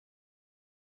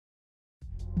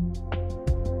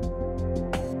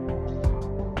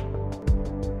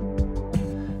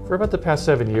For about the past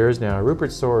 7 years now,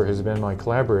 Rupert Soar has been my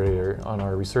collaborator on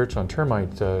our research on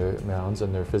termite mounds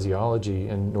and their physiology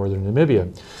in northern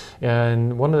Namibia.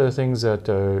 And one of the things that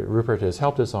Rupert has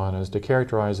helped us on is to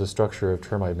characterize the structure of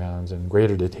termite mounds in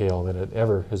greater detail than it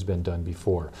ever has been done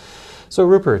before. So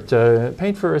Rupert,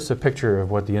 paint for us a picture of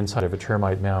what the inside of a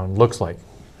termite mound looks like.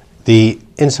 The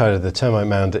inside of the termite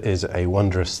mound is a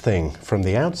wondrous thing. From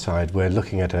the outside, we're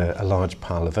looking at a large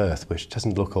pile of earth, which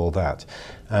doesn't look all that.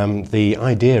 The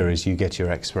idea is you get your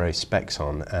X-ray specs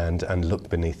on and look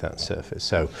beneath that surface.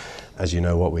 So, as you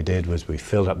know, what we did was we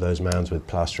filled up those mounds with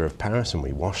plaster of Paris and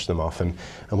we washed them off. And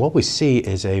what we see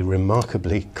is a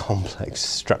remarkably complex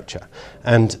structure.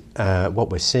 And what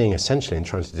we're seeing essentially in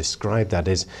trying to describe that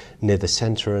is near the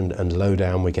center and low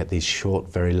down, we get these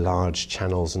short, very large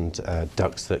channels and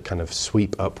ducts that kind of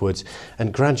sweep upwards,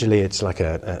 and gradually it's like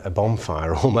a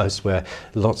bonfire almost, where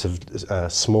lots of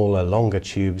smaller, longer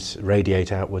tubes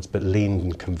radiate outwards but lean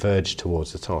and converge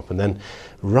towards the top. And then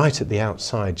right at the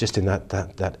outside, just in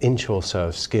that inch or so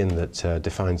of skin that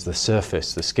defines the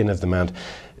surface, the skin of the mound,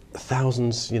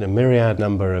 thousands, myriad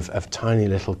number of tiny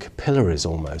little capillaries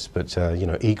almost, but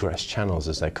egress channels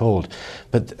as they're called.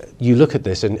 But you look at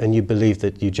this and you believe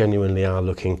that you genuinely are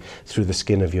looking through the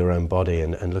skin of your own body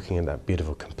and looking at that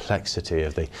beautiful complexity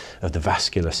of the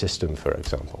vascular system, for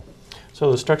example. So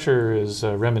the structure is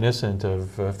reminiscent of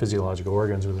physiological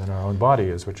organs within our own body,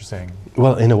 is what you're saying?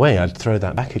 Well, in a way, I'd throw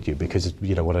that back at you, because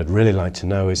what I'd really like to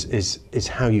know is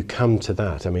how you come to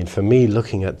that. I mean, for me,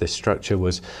 looking at this structure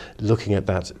was looking at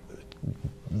that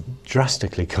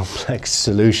drastically complex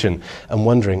solution and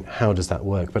wondering, how does that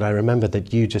work? But I remember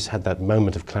that you just had that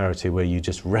moment of clarity where you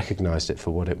just recognized it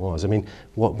for what it was. I mean,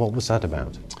 what was that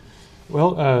about?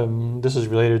 Well, this is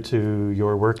related to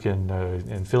your work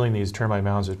in filling these termite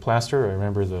mounds with plaster. I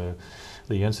remember the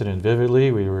incident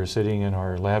vividly. We were sitting in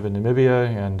our lab in Namibia,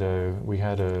 and we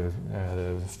had a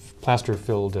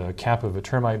plaster-filled cap of a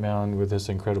termite mound with this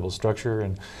incredible structure.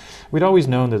 And we'd always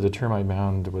known that the termite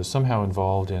mound was somehow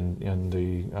involved in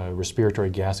the respiratory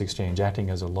gas exchange, acting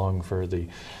as a lung for the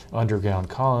underground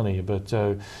colony. But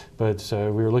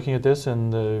we were looking at this,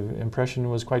 and the impression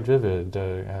was quite vivid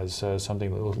as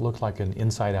something that looked like an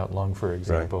inside-out lung, for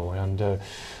example. Right.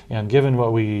 And given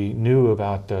what we knew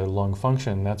about lung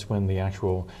function, that's when the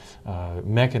actual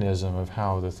mechanism of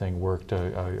how the thing worked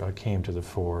came to the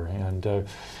fore. And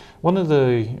one of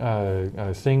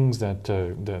the things that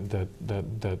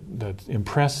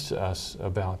impressed us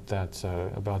about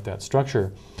that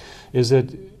structure is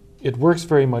that it works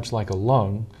very much like a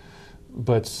lung,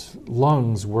 but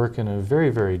lungs work in a very,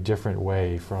 very different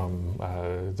way from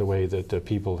the way that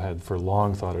people had for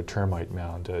long thought a termite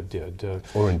mound did.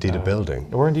 Or indeed a building.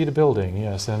 Or indeed a building,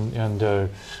 yes. And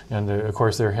of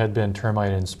course there had been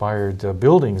termite-inspired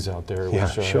buildings out there,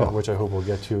 which I hope we'll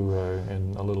get to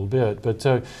in a little bit. But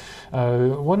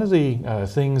one of the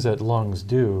things that lungs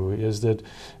do is that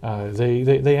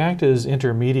they act as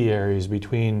intermediaries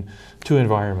between two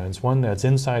environments, one that's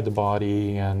inside the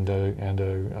body and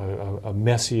a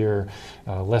messier,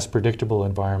 less predictable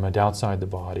environment outside the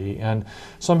body. And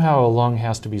somehow a lung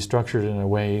has to be structured in a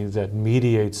way that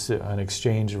mediates an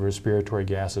exchange of respiratory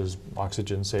gases,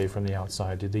 oxygen, say, from the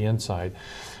outside to the inside.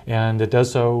 And it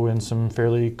does so in some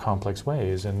fairly complex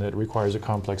ways, and it requires a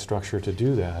complex structure to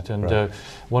do that. And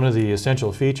one of the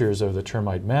essential features of the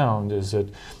termite mound is that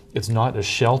it's not a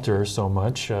shelter so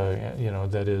much,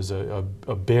 that is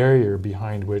a barrier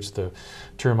behind which the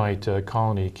termite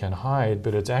colony can hide,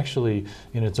 but it's actually,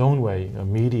 in its own way, a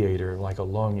mediator, like a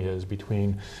lung is,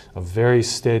 between a very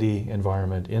steady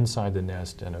environment inside the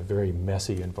nest and a very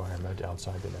messy environment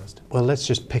outside the nest. Well, let's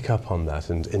just pick up on that,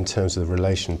 and in terms of the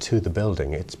relation to the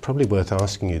building, it's probably worth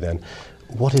asking you then,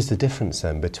 what is the difference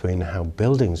then between how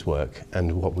buildings work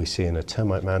and what we see in a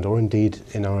termite mound, or indeed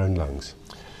in our own lungs?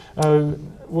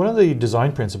 One of the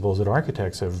design principles that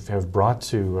architects have brought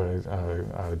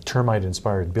to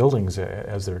termite-inspired buildings,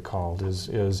 as they're called,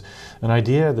 is an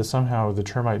idea that somehow the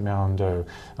termite mound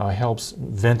helps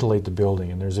ventilate the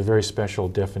building. And there's a very special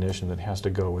definition that has to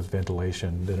go with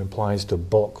ventilation that applies to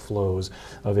bulk flows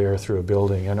of air through a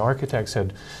building. And architects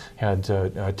had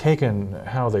taken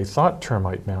how they thought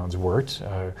termite mounds worked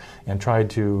and tried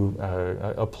to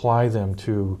apply them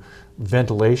to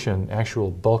ventilation, actual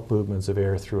bulk movements of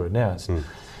air through a nest.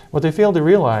 What they failed to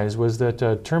realize was that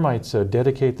termites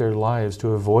dedicate their lives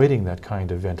to avoiding that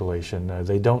kind of ventilation.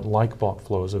 They don't like bulk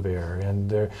flows of air,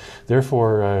 and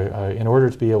therefore, in order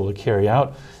to be able to carry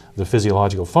out the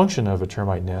physiological function of a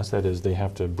termite nest, that is, they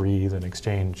have to breathe and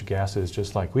exchange gases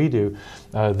just like we do,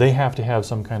 they have to have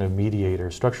some kind of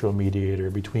mediator, structural mediator,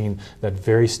 between that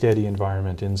very steady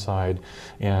environment inside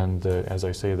and, as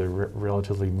I say, the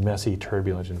relatively messy,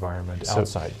 turbulent environment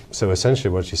outside. So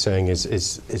essentially what you're saying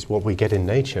is what we get in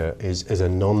nature is a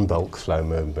non-bulk flow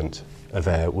movement of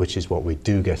air, which is what we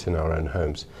do get in our own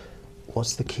homes.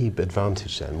 What's the key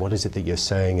advantage then? What is it that you're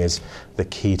saying is the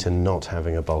key to not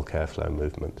having a bulk airflow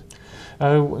movement?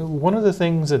 One of the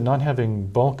things that not having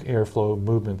bulk airflow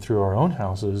movement through our own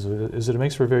houses is that it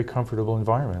makes for a very comfortable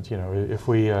environment. You know, if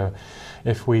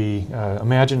we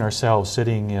imagine ourselves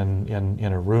sitting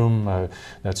in a room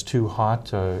that's too hot,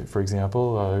 for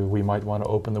example, we might want to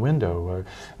open the window.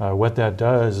 What that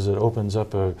does is it opens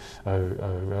up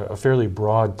a fairly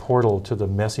broad portal to the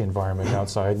messy environment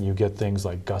outside, and you get things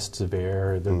like gusts of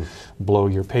air that blow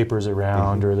your papers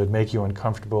around or that make you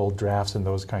uncomfortable, drafts and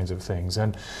those kinds of things.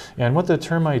 And what the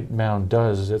termite mound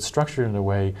does is it's structured in a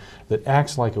way that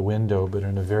acts like a window, but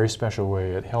in a very special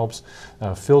way. It helps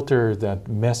filter that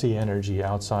messy energy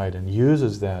outside and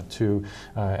uses that to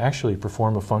actually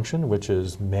perform a function, which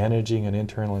is managing an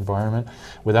internal environment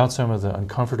without some of the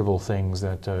uncomfortable things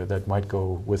that might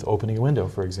go with opening a window,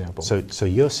 for example. So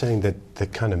you're saying that the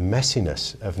kind of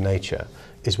messiness of nature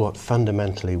is what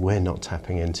fundamentally we're not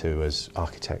tapping into as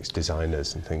architects,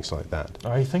 designers, and things like that?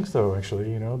 I think so,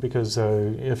 actually, you know, because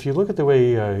if you look at the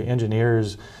way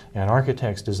engineers and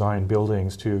architects design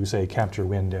buildings to, say, capture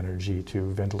wind energy to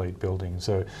ventilate buildings,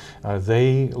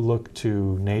 they look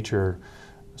to nature,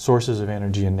 sources of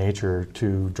energy in nature,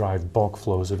 to drive bulk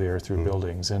flows of air through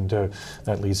buildings, and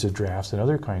that leads to drafts and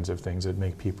other kinds of things that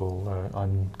make people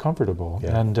uncomfortable.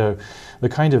 Yeah. And the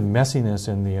kind of messiness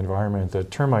in the environment that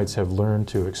termites have learned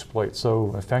to exploit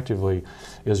so effectively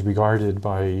is regarded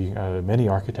by many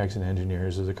architects and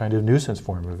engineers as a kind of nuisance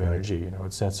form of energy. You know,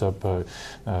 it sets up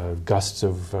gusts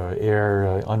of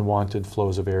air, unwanted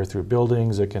flows of air through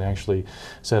buildings. It can actually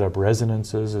set up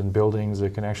resonances in buildings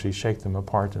that can actually shake them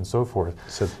apart and so forth.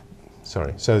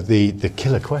 So the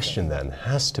killer question then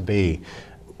has to be,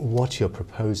 what you're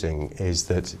proposing is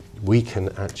that we can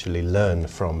actually learn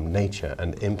from nature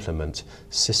and implement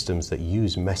systems that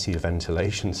use messy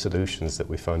ventilation solutions that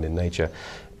we find in nature.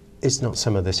 Is not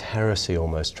some of this heresy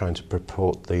almost trying to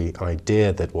purport the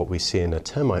idea that what we see in a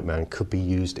termite mound could be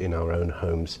used in our own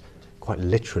homes quite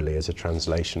literally as a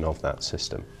translation of that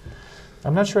system?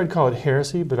 I'm not sure I'd call it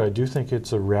heresy, but I do think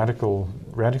it's a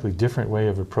radically different way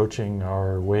of approaching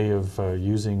our way of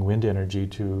using wind energy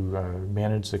to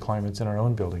manage the climates in our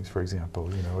own buildings, for example.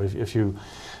 You know, if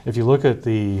you look at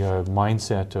the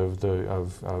mindset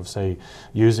of say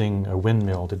using a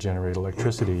windmill to generate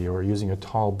electricity, or using a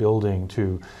tall building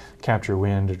to capture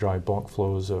wind to drive bulk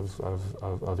flows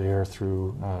of air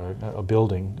through a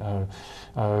building,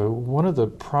 one of the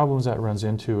problems that runs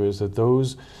into is that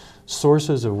those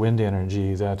sources of wind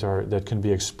energy that can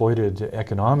be exploited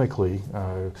economically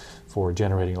for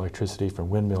generating electricity from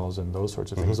windmills and those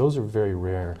sorts of things, those are very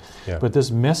rare. Yeah. But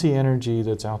this messy energy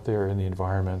that's out there in the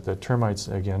environment that termites,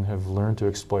 again, have learned to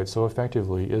exploit so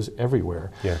effectively is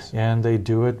everywhere. Yes. And they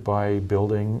do it by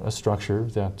building a structure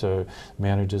that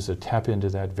manages to tap into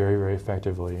that very, very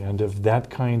effectively. And if that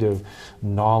kind of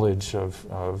knowledge of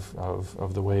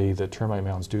the way that termite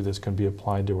mounds do this can be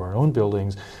applied to our own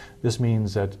buildings, this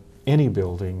means that any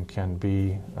building can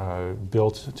be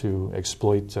built to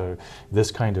exploit this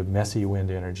kind of messy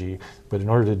wind energy. But in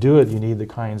order to do it, you need the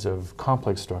kinds of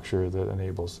complex structure that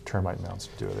enables termite mounds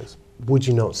to do this. Would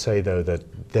you not say, though,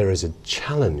 that there is a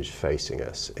challenge facing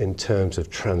us in terms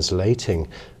of translating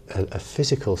a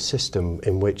physical system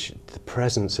in which the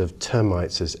presence of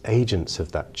termites as agents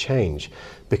of that change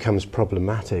becomes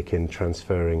problematic in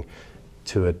transferring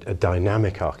to a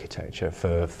dynamic architecture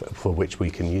for which we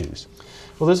can use?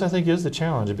 Well, this, I think, is the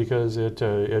challenge, because it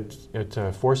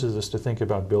forces us to think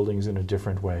about buildings in a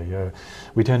different way.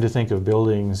 We tend to think of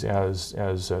buildings as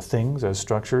things, as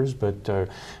structures, but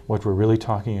what we're really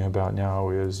talking about now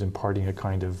is imparting a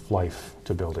kind of life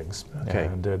to buildings. Okay.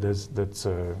 And that's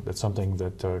something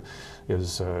that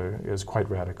is quite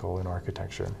radical in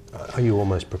architecture. Are you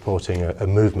almost purporting a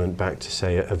movement back to,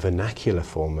 say, a vernacular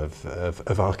form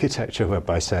of architecture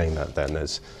by saying that then,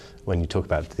 as when you talk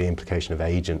about the implication of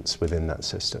agents within that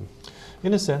system?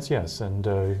 In a sense, yes. And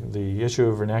the issue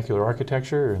of vernacular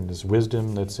architecture and this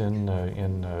wisdom that's in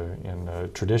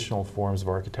traditional forms of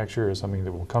architecture is something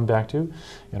that we'll come back to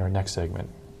in our next segment.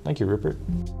 Thank you, Rupert.